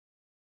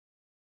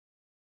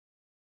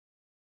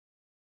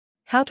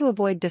How to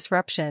avoid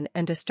disruption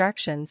and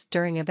distractions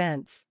during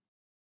events.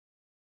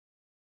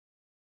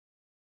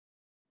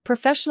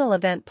 Professional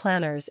event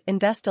planners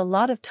invest a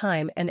lot of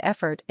time and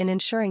effort in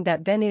ensuring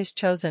that venues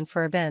chosen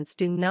for events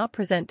do not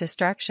present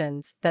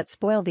distractions that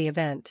spoil the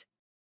event.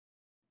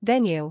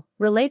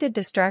 Venue-related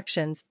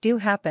distractions do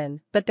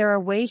happen, but there are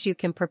ways you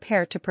can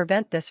prepare to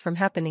prevent this from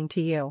happening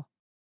to you.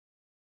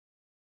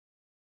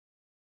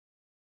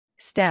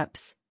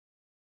 Steps.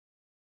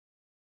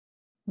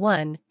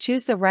 1.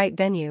 Choose the right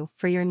venue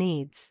for your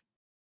needs.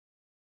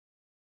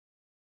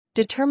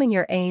 Determine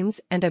your aims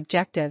and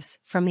objectives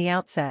from the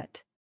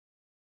outset.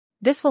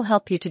 This will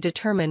help you to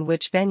determine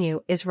which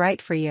venue is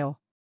right for you.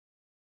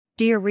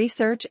 Do your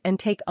research and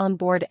take on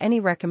board any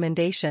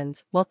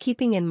recommendations while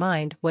keeping in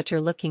mind what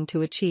you're looking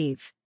to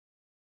achieve.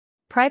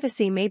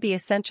 Privacy may be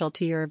essential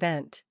to your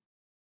event.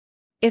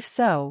 If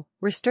so,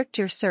 restrict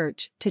your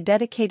search to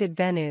dedicated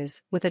venues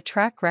with a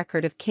track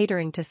record of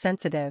catering to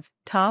sensitive,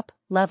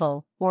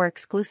 top-level, or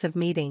exclusive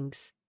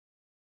meetings.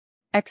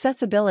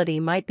 Accessibility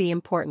might be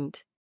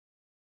important.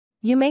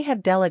 You may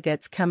have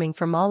delegates coming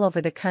from all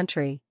over the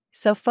country,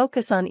 so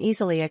focus on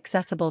easily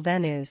accessible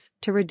venues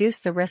to reduce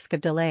the risk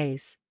of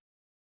delays.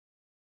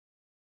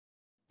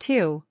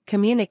 2.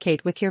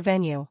 Communicate with your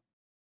venue.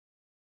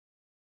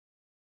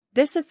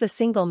 This is the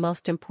single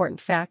most important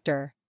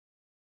factor.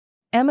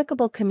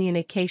 Amicable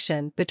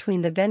communication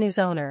between the venue's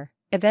owner,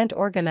 event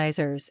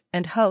organizers,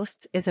 and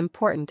hosts is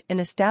important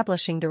in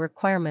establishing the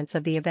requirements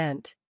of the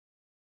event.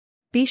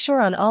 Be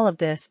sure on all of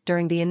this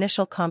during the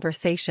initial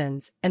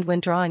conversations and when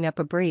drawing up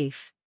a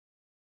brief.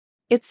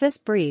 It's this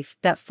brief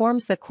that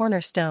forms the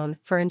cornerstone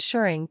for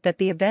ensuring that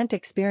the event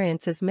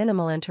experiences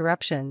minimal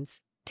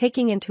interruptions,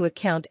 taking into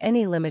account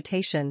any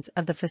limitations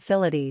of the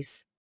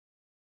facilities.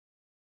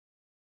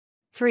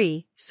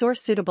 3.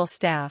 Source suitable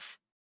staff.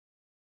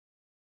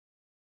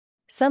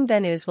 Some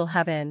venues will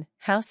have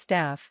in-house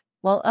staff,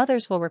 while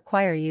others will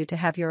require you to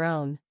have your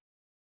own.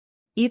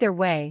 Either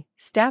way,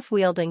 staff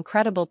wield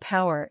incredible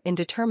power in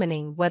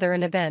determining whether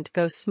an event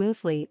goes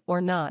smoothly or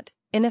not.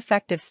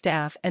 Ineffective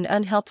staff and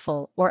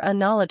unhelpful or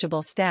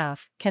unknowledgeable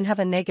staff can have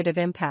a negative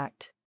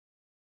impact.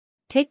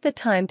 Take the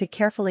time to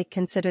carefully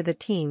consider the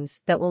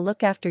teams that will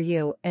look after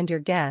you and your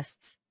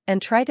guests,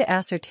 and try to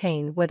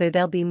ascertain whether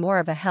they'll be more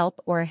of a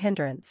help or a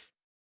hindrance.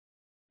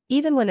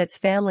 Even when it's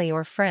family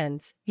or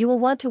friends, you will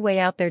want to weigh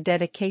out their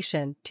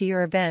dedication to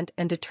your event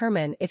and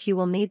determine if you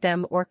will need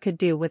them or could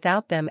do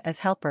without them as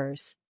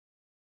helpers.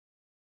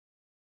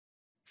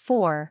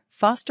 4.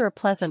 Foster a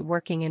pleasant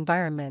working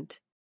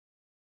environment.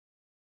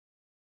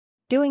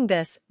 Doing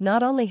this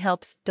not only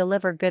helps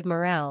deliver good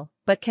morale,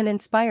 but can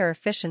inspire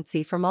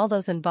efficiency from all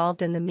those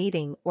involved in the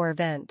meeting or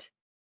event.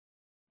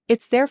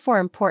 It's therefore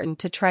important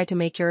to try to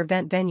make your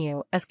event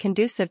venue as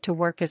conducive to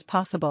work as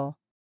possible.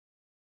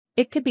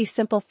 It could be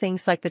simple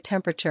things like the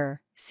temperature,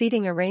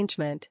 seating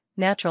arrangement,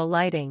 natural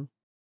lighting.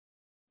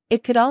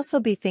 It could also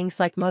be things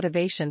like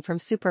motivation from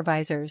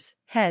supervisors,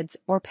 heads,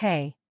 or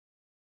pay.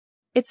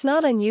 It's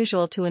not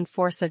unusual to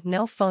enforce a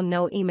no phone,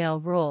 no email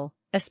rule,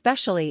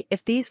 especially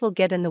if these will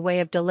get in the way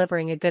of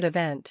delivering a good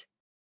event.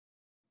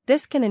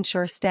 This can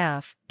ensure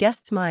staff,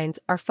 guests' minds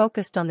are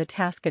focused on the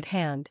task at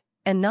hand,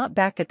 and not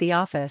back at the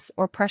office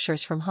or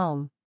pressures from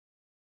home.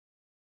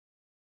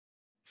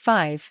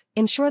 5.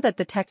 Ensure that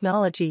the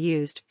technology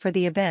used for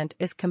the event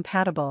is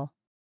compatible.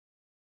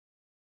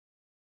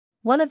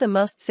 One of the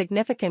most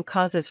significant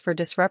causes for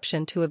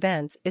disruption to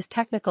events is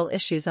technical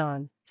issues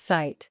on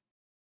site.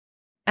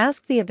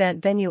 Ask the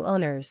event venue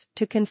owners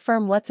to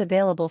confirm what's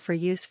available for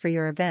use for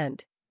your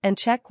event, and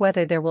check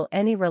whether there will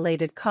any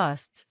related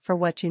costs for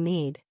what you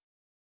need.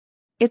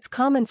 It's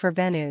common for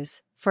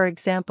venues, for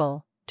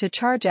example, to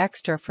charge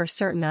extra for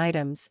certain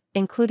items,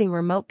 including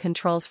remote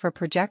controls for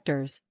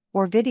projectors,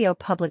 or video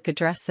public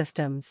address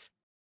systems.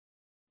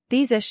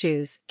 These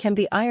issues can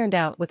be ironed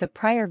out with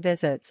prior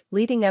visits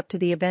leading up to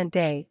the event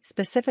day,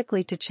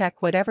 specifically to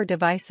check whatever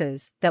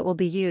devices that will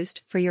be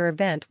used for your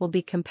event will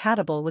be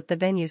compatible with the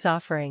venue's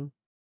offering.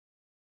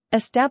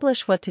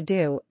 Establish what to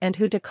do and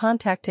who to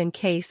contact in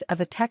case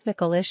of a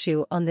technical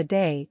issue on the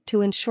day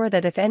to ensure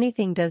that if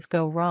anything does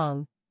go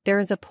wrong, there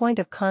is a point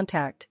of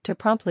contact to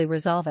promptly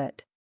resolve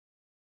it.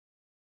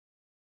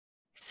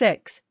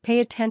 6. Pay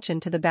attention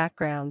to the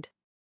background.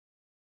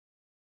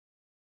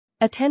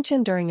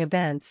 Attention during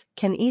events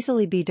can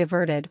easily be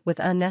diverted with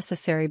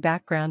unnecessary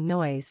background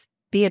noise,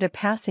 be it a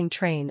passing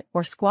train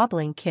or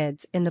squabbling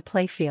kids in the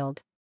playfield.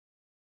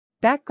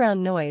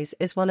 Background noise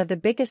is one of the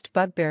biggest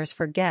bugbears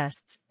for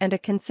guests and a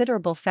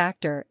considerable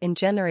factor in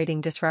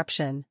generating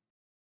disruption.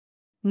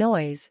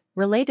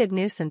 Noise-related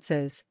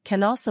nuisances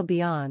can also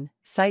be on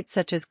sites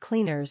such as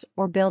cleaners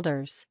or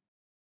builders.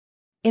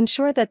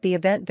 Ensure that the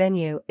event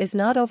venue is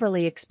not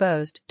overly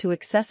exposed to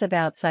excessive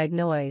outside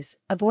noise.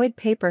 Avoid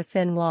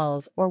paper-thin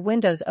walls or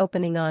windows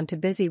opening onto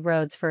busy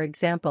roads, for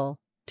example,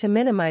 to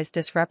minimize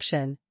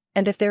disruption,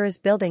 and if there is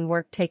building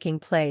work taking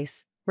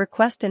place,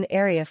 request an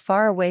area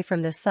far away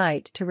from the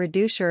site to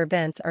reduce your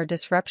events or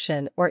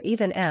disruption, or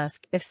even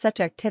ask if such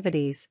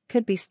activities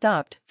could be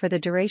stopped for the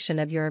duration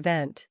of your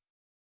event.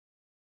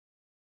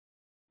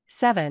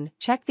 7.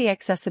 Check the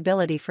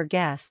accessibility for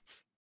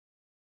guests.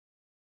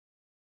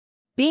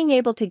 Being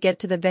able to get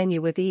to the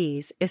venue with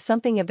ease is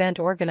something event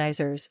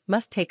organizers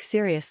must take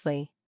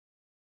seriously.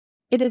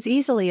 It is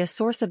easily a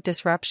source of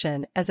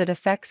disruption as it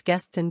affects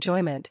guests'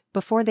 enjoyment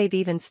before they've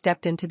even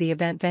stepped into the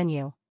event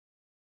venue.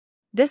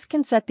 This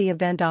can set the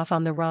event off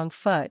on the wrong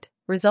foot,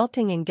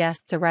 resulting in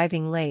guests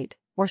arriving late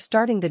or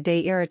starting the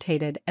day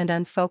irritated and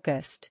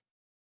unfocused.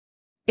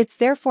 It's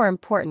therefore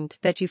important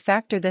that you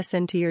factor this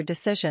into your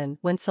decision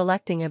when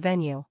selecting a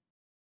venue.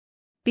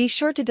 Be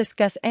sure to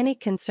discuss any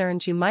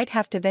concerns you might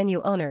have to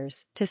venue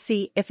owners to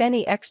see if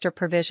any extra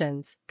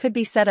provisions could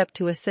be set up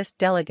to assist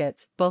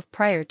delegates both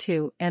prior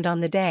to and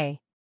on the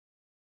day.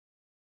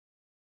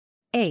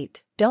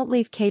 8. Don't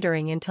leave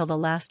catering until the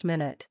last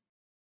minute.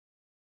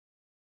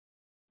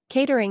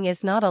 Catering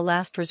is not a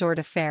last resort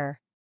affair.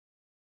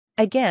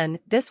 Again,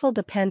 this will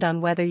depend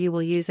on whether you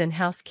will use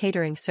in-house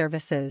catering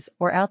services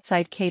or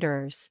outside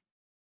caterers.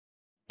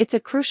 It's a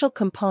crucial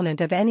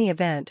component of any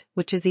event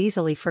which is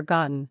easily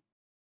forgotten.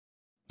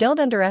 Don't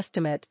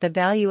underestimate the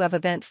value of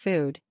event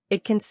food.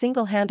 It can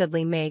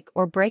single-handedly make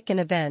or break an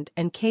event,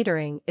 and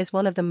catering is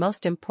one of the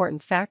most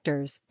important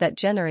factors that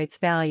generates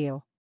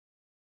value.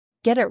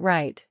 Get it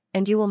right,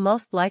 and you will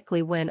most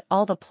likely win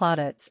all the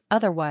plaudits,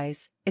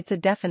 otherwise, it's a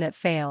definite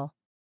fail.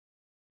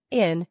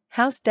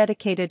 In-house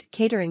dedicated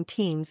catering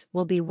teams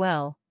will be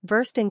well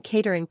versed in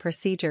catering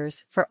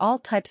procedures for all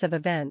types of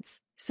events,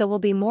 so will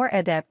be more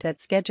adept at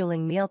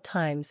scheduling meal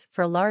times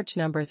for large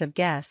numbers of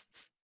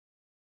guests.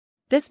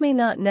 This may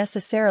not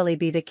necessarily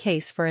be the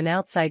case for an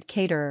outside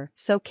caterer,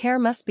 so care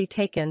must be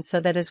taken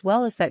so that as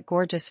well as that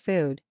gorgeous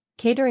food,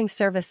 catering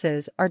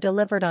services are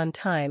delivered on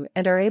time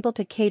and are able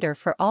to cater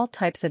for all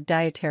types of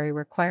dietary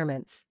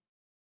requirements.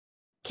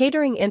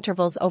 Catering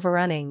intervals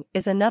overrunning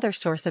is another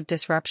source of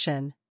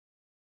disruption.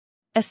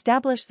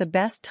 Establish the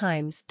best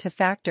times to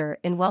factor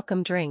in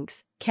welcome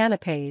drinks,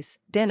 canapés,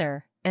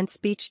 dinner, and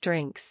speech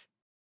drinks.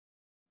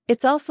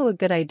 It's also a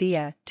good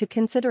idea to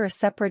consider a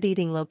separate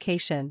eating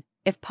location,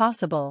 if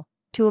possible,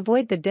 to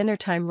avoid the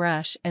dinnertime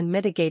rush and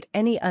mitigate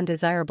any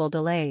undesirable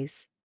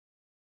delays.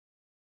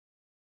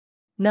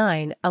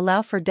 9.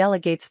 Allow for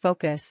delegates'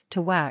 focus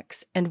to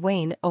wax and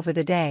wane over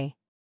the day.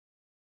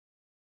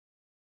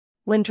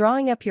 When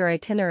drawing up your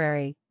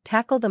itinerary,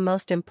 tackle the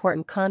most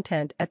important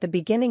content at the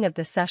beginning of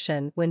the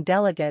session when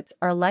delegates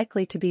are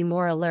likely to be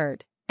more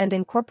alert, and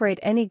incorporate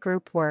any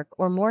group work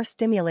or more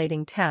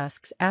stimulating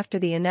tasks after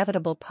the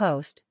inevitable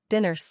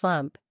post-dinner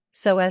slump,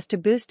 so as to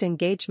boost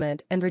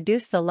engagement and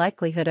reduce the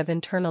likelihood of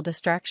internal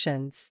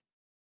distractions.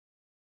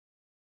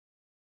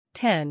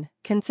 10.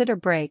 Consider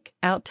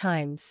break-out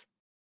times.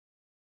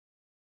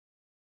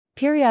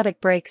 Periodic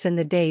breaks in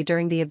the day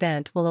during the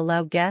event will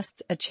allow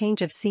guests a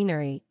change of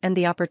scenery and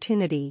the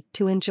opportunity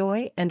to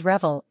enjoy and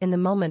revel in the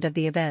moment of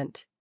the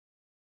event.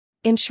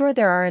 Ensure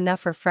there are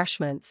enough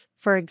refreshments,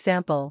 for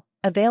example,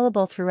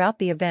 available throughout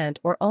the event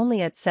or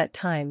only at set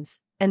times,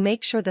 and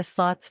make sure the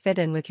slots fit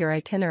in with your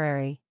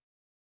itinerary.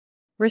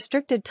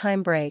 Restricted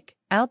time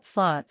break-out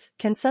slots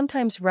can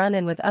sometimes run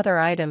in with other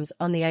items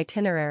on the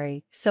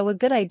itinerary, so a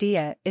good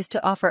idea is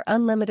to offer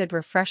unlimited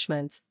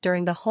refreshments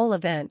during the whole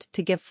event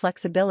to give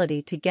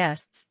flexibility to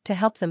guests to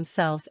help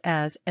themselves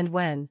as and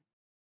when.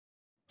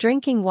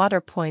 Drinking water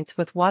points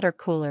with water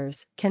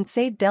coolers can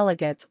save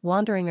delegates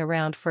wandering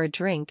around for a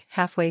drink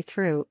halfway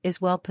through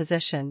is well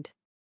positioned.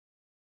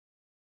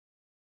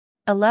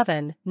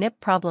 11. Nip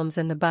problems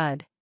in the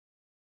bud.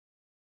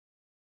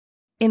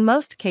 In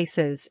most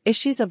cases,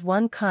 issues of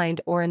one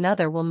kind or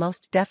another will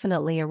most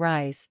definitely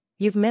arise.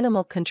 You've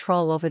minimal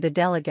control over the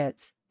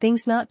delegates,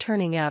 things not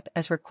turning up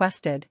as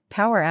requested,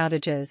 power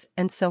outages,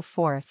 and so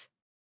forth.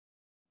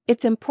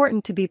 It's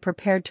important to be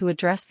prepared to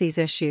address these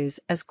issues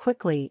as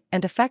quickly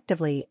and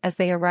effectively as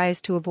they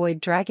arise to avoid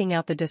dragging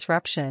out the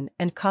disruption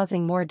and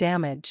causing more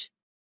damage.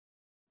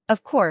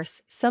 Of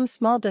course, some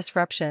small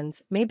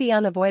disruptions may be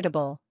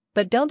unavoidable,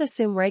 but don't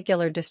assume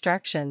regular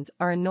distractions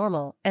are a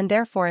normal and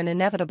therefore an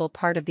inevitable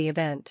part of the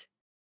event.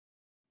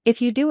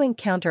 If you do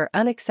encounter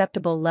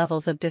unacceptable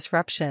levels of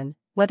disruption,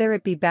 whether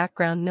it be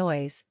background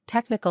noise,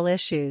 technical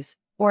issues,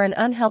 or an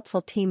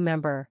unhelpful team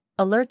member,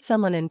 alert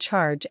someone in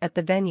charge at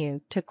the venue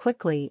to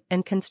quickly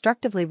and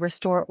constructively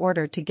restore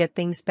order to get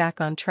things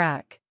back on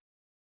track.